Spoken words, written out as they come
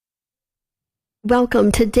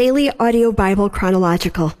Welcome to Daily Audio Bible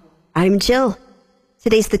Chronological. I'm Jill.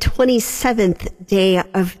 Today's the 27th day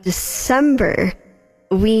of December.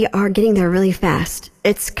 We are getting there really fast.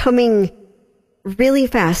 It's coming really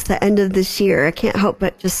fast, the end of this year. I can't help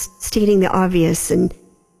but just stating the obvious and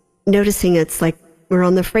noticing it's like we're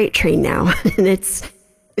on the freight train now and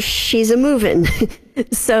she's a-moving.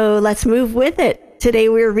 So let's move with it. Today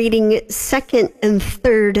we're reading 2nd and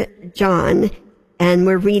 3rd John. And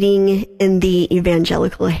we're reading in the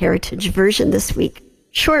Evangelical Heritage Version this week.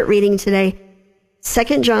 Short reading today,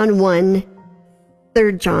 2 John 1,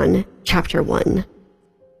 3 John chapter 1.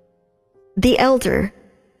 The elder,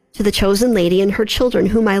 to the chosen lady and her children,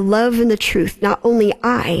 whom I love in the truth, not only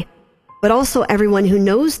I, but also everyone who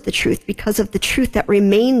knows the truth, because of the truth that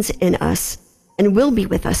remains in us and will be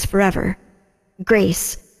with us forever.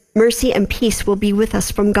 Grace, mercy, and peace will be with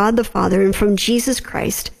us from God the Father and from Jesus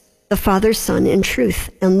Christ, the Father, Son, in truth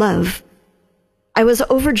and love. I was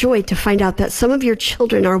overjoyed to find out that some of your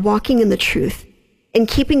children are walking in the truth, in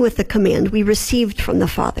keeping with the command we received from the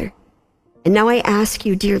Father. And now I ask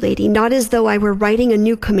you, dear lady, not as though I were writing a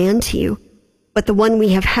new command to you, but the one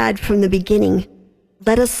we have had from the beginning.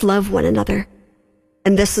 Let us love one another.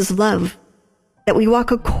 And this is love, that we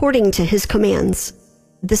walk according to his commands.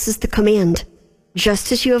 This is the command,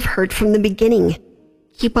 just as you have heard from the beginning.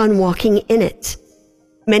 Keep on walking in it.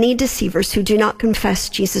 Many deceivers who do not confess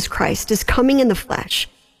Jesus Christ as coming in the flesh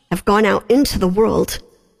have gone out into the world.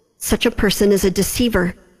 Such a person is a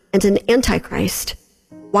deceiver and an antichrist.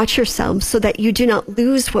 Watch yourselves so that you do not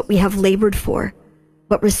lose what we have labored for,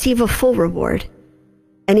 but receive a full reward.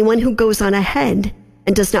 Anyone who goes on ahead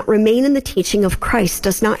and does not remain in the teaching of Christ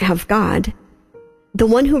does not have God. The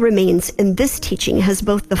one who remains in this teaching has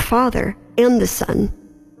both the Father and the Son.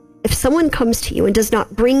 If someone comes to you and does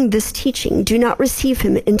not bring this teaching, do not receive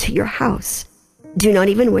him into your house. Do not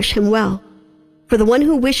even wish him well, for the one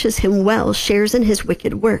who wishes him well shares in his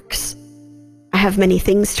wicked works. I have many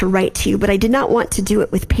things to write to you, but I did not want to do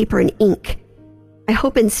it with paper and ink. I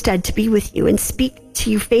hope instead to be with you and speak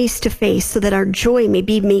to you face to face so that our joy may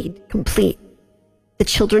be made complete. The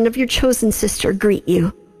children of your chosen sister greet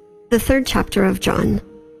you. The 3rd chapter of John.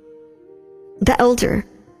 The elder,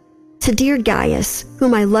 to dear Gaius,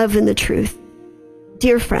 whom I love in the truth.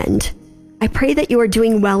 Dear friend, I pray that you are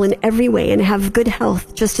doing well in every way and have good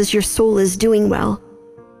health, just as your soul is doing well.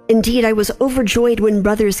 Indeed, I was overjoyed when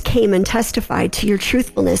brothers came and testified to your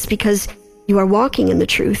truthfulness, because you are walking in the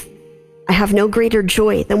truth. I have no greater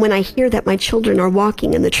joy than when I hear that my children are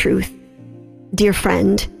walking in the truth. Dear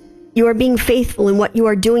friend, you are being faithful in what you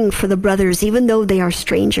are doing for the brothers, even though they are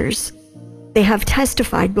strangers. They have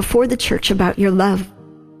testified before the church about your love.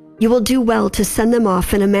 You will do well to send them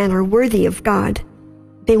off in a manner worthy of God.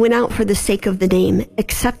 They went out for the sake of the name,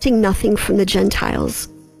 accepting nothing from the Gentiles.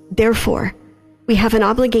 Therefore, we have an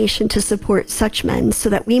obligation to support such men so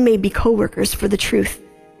that we may be co-workers for the truth.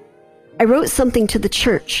 I wrote something to the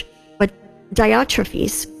church, but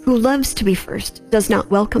Diotrephes, who loves to be first, does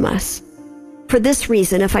not welcome us. For this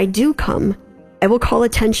reason, if I do come, I will call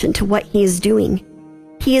attention to what he is doing.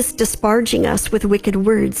 He is disparaging us with wicked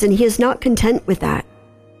words, and he is not content with that.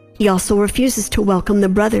 He also refuses to welcome the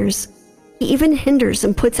brothers. He even hinders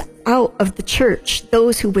and puts out of the church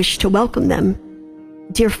those who wish to welcome them.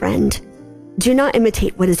 Dear friend, do not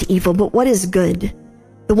imitate what is evil, but what is good.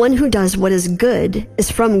 The one who does what is good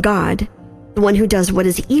is from God. The one who does what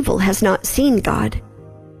is evil has not seen God.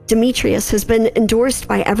 Demetrius has been endorsed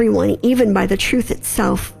by everyone, even by the truth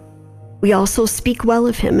itself. We also speak well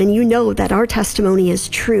of him, and you know that our testimony is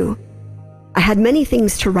true. I had many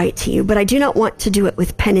things to write to you, but I do not want to do it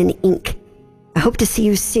with pen and ink. I hope to see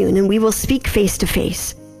you soon, and we will speak face to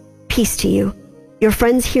face. Peace to you. Your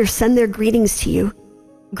friends here send their greetings to you.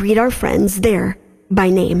 Greet our friends there by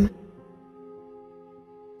name.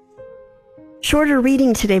 Shorter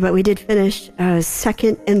reading today, but we did finish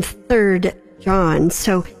 2nd and 3rd John.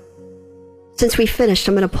 So since we finished,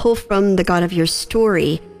 I'm going to pull from the God of Your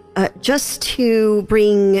Story just to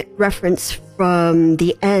bring reference from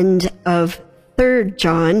the end of 3rd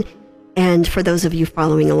John. And for those of you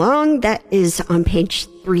following along, that is on page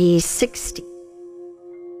 360.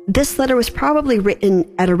 This letter was probably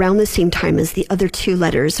written at around the same time as the other two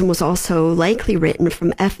letters and was also likely written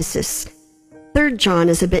from Ephesus. 3rd John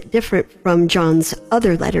is a bit different from John's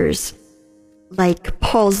other letters, like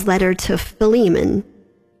Paul's letter to Philemon.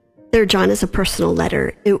 3rd John is a personal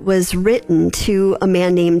letter. It was written to a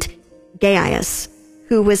man named Gaius,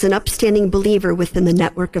 who was an upstanding believer within the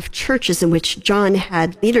network of churches in which John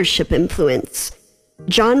had leadership influence.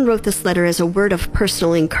 John wrote this letter as a word of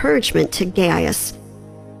personal encouragement to Gaius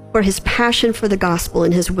for his passion for the gospel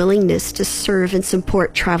and his willingness to serve and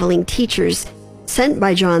support traveling teachers sent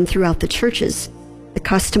by John throughout the churches. The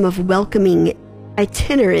custom of welcoming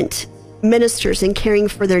itinerant ministers and caring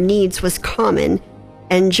for their needs was common,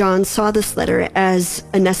 and John saw this letter as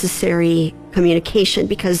a necessary communication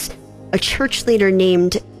because a church leader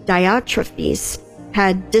named Diotrephes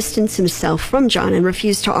had distanced himself from John and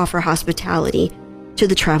refused to offer hospitality to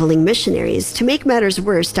the traveling missionaries. To make matters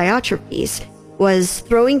worse, Diotrephes was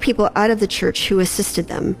throwing people out of the church who assisted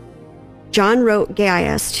them. John wrote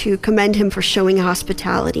Gaius to commend him for showing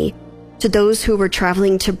hospitality to those who were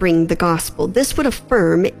traveling to bring the gospel. This would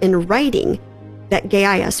affirm in writing that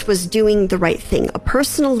Gaius was doing the right thing. A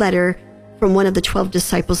personal letter from one of the 12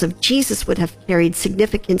 disciples of Jesus would have carried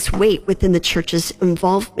significant weight within the church's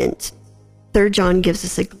involvement. 3 John gives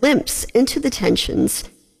us a glimpse into the tensions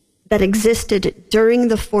that existed during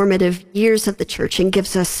the formative years of the church and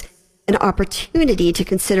gives us an opportunity to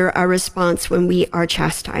consider our response when we are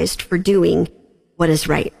chastised for doing what is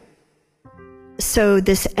right. So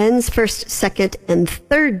this ends 1st, 2nd, and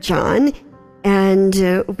 3rd John, and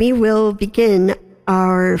we will begin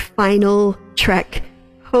our final trek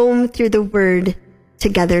home through the Word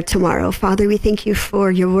together tomorrow. Father, we thank you for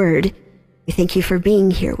your Word. We thank you for being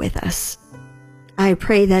here with us. I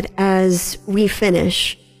pray that as we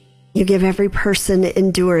finish, you give every person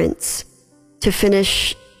endurance to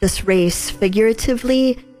finish this race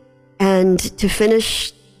figuratively and to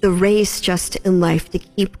finish the race just in life, to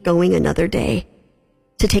keep going another day,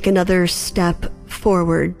 to take another step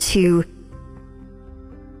forward, to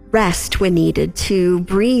rest when needed, to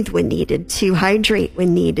breathe when needed, to hydrate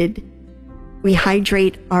when needed. We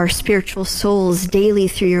hydrate our spiritual souls daily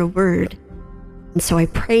through your word. And so I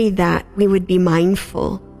pray that we would be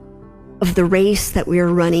mindful of the race that we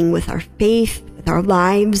are running with our faith, with our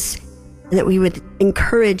lives, and that we would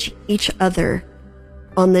encourage each other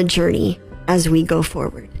on the journey as we go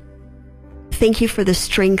forward. Thank you for the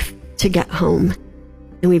strength to get home.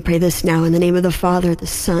 And we pray this now in the name of the Father, the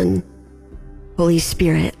Son, Holy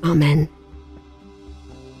Spirit. Amen.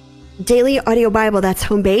 Daily Audio Bible, that's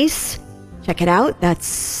home base. Check it out.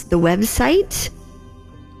 That's the website.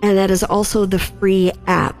 And that is also the free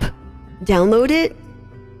app. Download it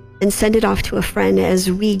and send it off to a friend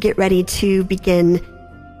as we get ready to begin,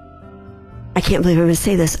 I can't believe I'm going to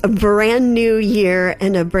say this, a brand new year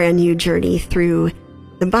and a brand new journey through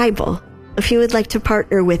the Bible. If you would like to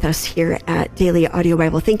partner with us here at Daily Audio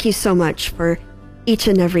Bible, thank you so much for each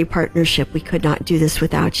and every partnership. We could not do this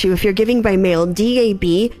without you. If you're giving by mail,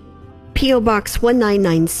 DAB, P.O. Box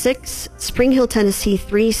 1996, Spring Hill, Tennessee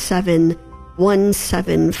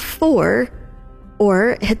 37174,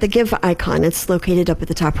 or hit the give icon. It's located up at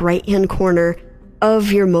the top right-hand corner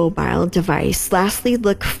of your mobile device. Lastly,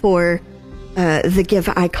 look for the give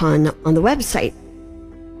icon on the website.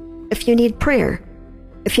 If you need prayer,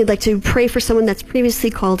 if you'd like to pray for someone that's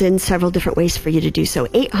previously called in, several different ways for you to do so.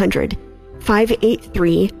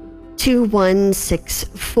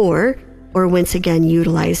 800-583-2164, or once again,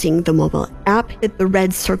 utilizing the mobile app, hit the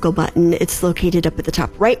red circle button. It's located up at the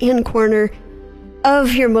top right-hand corner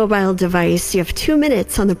of your mobile device. You have 2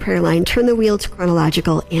 minutes on the prayer line. Turn the wheel to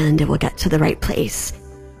chronological and it will get to the right place.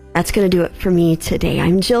 That's going to do it for me today.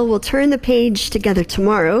 I'm Jill. We'll turn the page together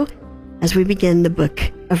tomorrow as we begin the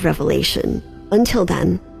book of Revelation. Until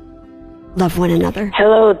then, love one another.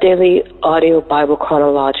 Hello, Daily Audio Bible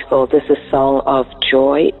Chronological. This is Song of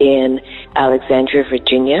Joy in Alexandria,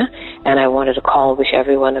 Virginia. And I wanted to call and wish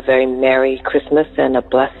everyone a very Merry Christmas and a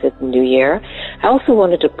blessed New Year. I also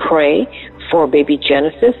wanted to pray for baby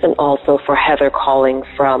Genesis and also for Heather calling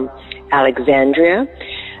from Alexandria.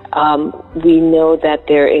 We know that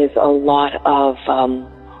there is a lot of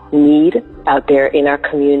need out there in our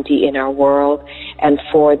community, in our world, and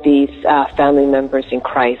for these family members in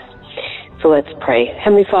Christ. So let's pray.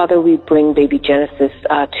 Heavenly Father, we bring baby Genesis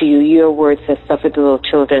to you. Your word says, suffer the little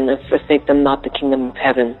children and forsake them not the kingdom of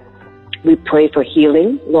heaven. We pray for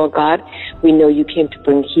healing, Lord God. We know you came to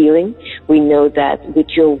bring healing. We know that with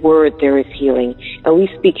your word there is healing. And we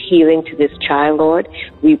speak healing to this child, Lord.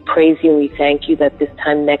 We praise you and we thank you that this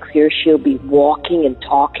time next year she'll be walking and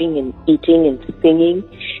talking and eating and singing,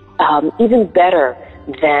 even better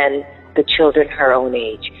than the children her own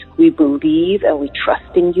age. We believe and we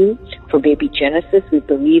trust in you for baby Genesis. We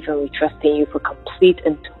believe and we trust in you for complete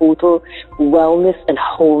and total wellness and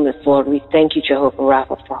wholeness, Lord. We thank you, Jehovah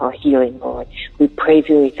Rapha, for her healing, Lord. We praise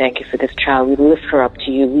you and we thank you for this child. We lift her up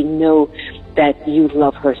to you. We know that you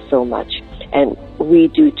love her so much, and we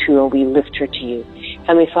do too, and we lift her to you.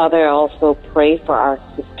 Heavenly Father, I also pray for our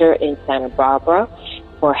sister in Santa Barbara,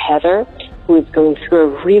 for Heather, who is going through a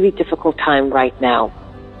really difficult time right now.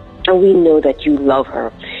 And we know that you love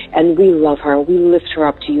her. And we love her. We lift her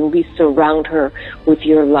up to you. We surround her with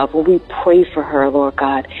your love. And we pray for her, Lord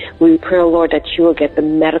God. We pray, Lord, that she will get the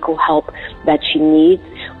medical help that she needs.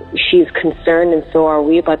 She's concerned, and so are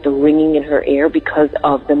we, about the ringing in her ear because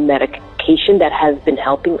of the medication that has been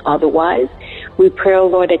helping otherwise. We pray, oh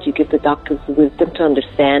Lord, that you give the doctors wisdom to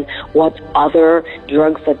understand what other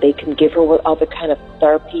drugs that they can give her, what other kind of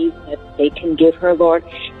therapies that they can give her, Lord.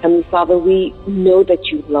 Heavenly Father, we know that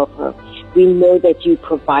you love her. We know that you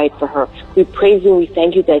provide for her. We praise you and we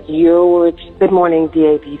thank you that your words... Good morning,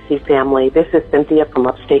 DABC family. This is Cynthia from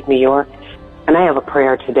upstate New York, and I have a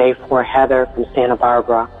prayer today for Heather from Santa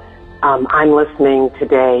Barbara. I'm listening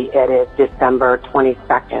today. It is December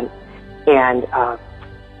 22nd, and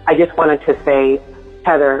I just wanted to say,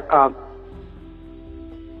 Heather,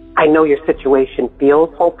 I know your situation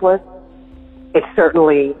feels hopeless. It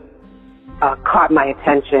certainly caught my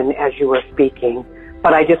attention as you were speaking,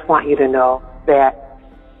 but I just want you to know that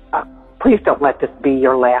please don't let this be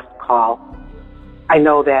your last call. I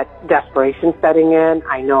know that desperation's setting in.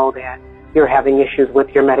 I know that you're having issues with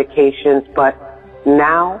your medications, but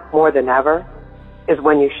now more than ever is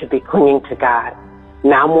when you should be clinging to God.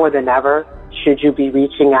 Now more than ever should you be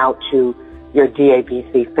reaching out to your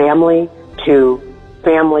DABC family, to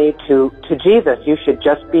Jesus. You should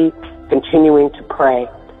just be continuing to pray.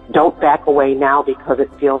 Don't back away now because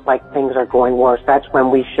it feels like things are going worse. That's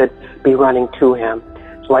when we should be running to him.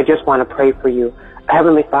 So I just want to pray for you.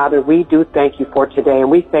 Heavenly Father, we do thank you for today,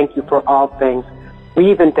 and we thank you for all things.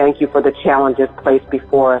 We even thank you for the challenges placed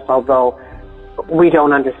before us, although we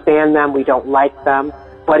don't understand them, we don't like them,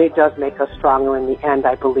 but it does make us stronger in the end,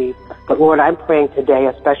 I believe. But Lord, I'm praying today,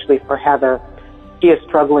 especially for Heather. She is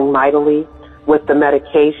struggling mightily with the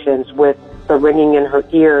medications, with the ringing in her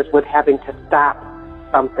ears, with having to stop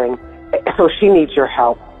something. So she needs your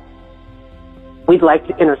help. We'd like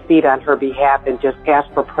to intercede on her behalf and just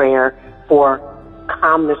ask for prayer for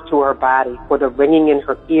calmness to her body, for the ringing in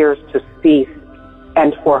her ears to cease,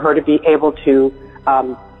 and for her to be able to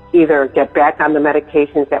either get back on the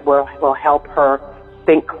medications that will help her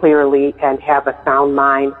think clearly and have a sound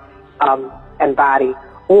mind and body,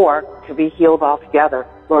 or to be healed altogether.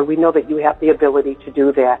 Lord, we know that you have the ability to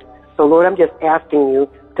do that. So, Lord, I'm just asking you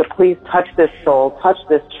to please touch this soul, touch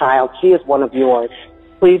this child. She is one of yours.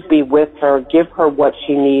 Please be with her. Give her what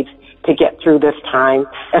she needs to get through this time,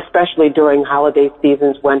 especially during holiday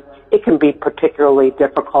seasons when it can be particularly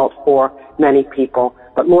difficult for many people.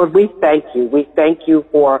 But Lord, we thank you. We thank you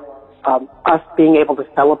for us being able to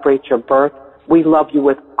celebrate your birth. We love you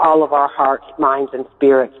with all of our hearts, minds, and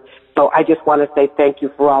spirits. So I just want to say thank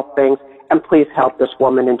you for all things, and please help this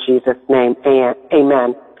woman in Jesus' name.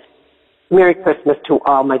 Amen. Merry Christmas to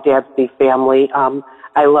all my DABC family.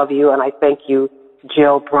 I love you, and I thank you,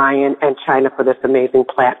 Jill, Brian, and China, for this amazing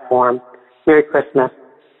platform. Merry Christmas.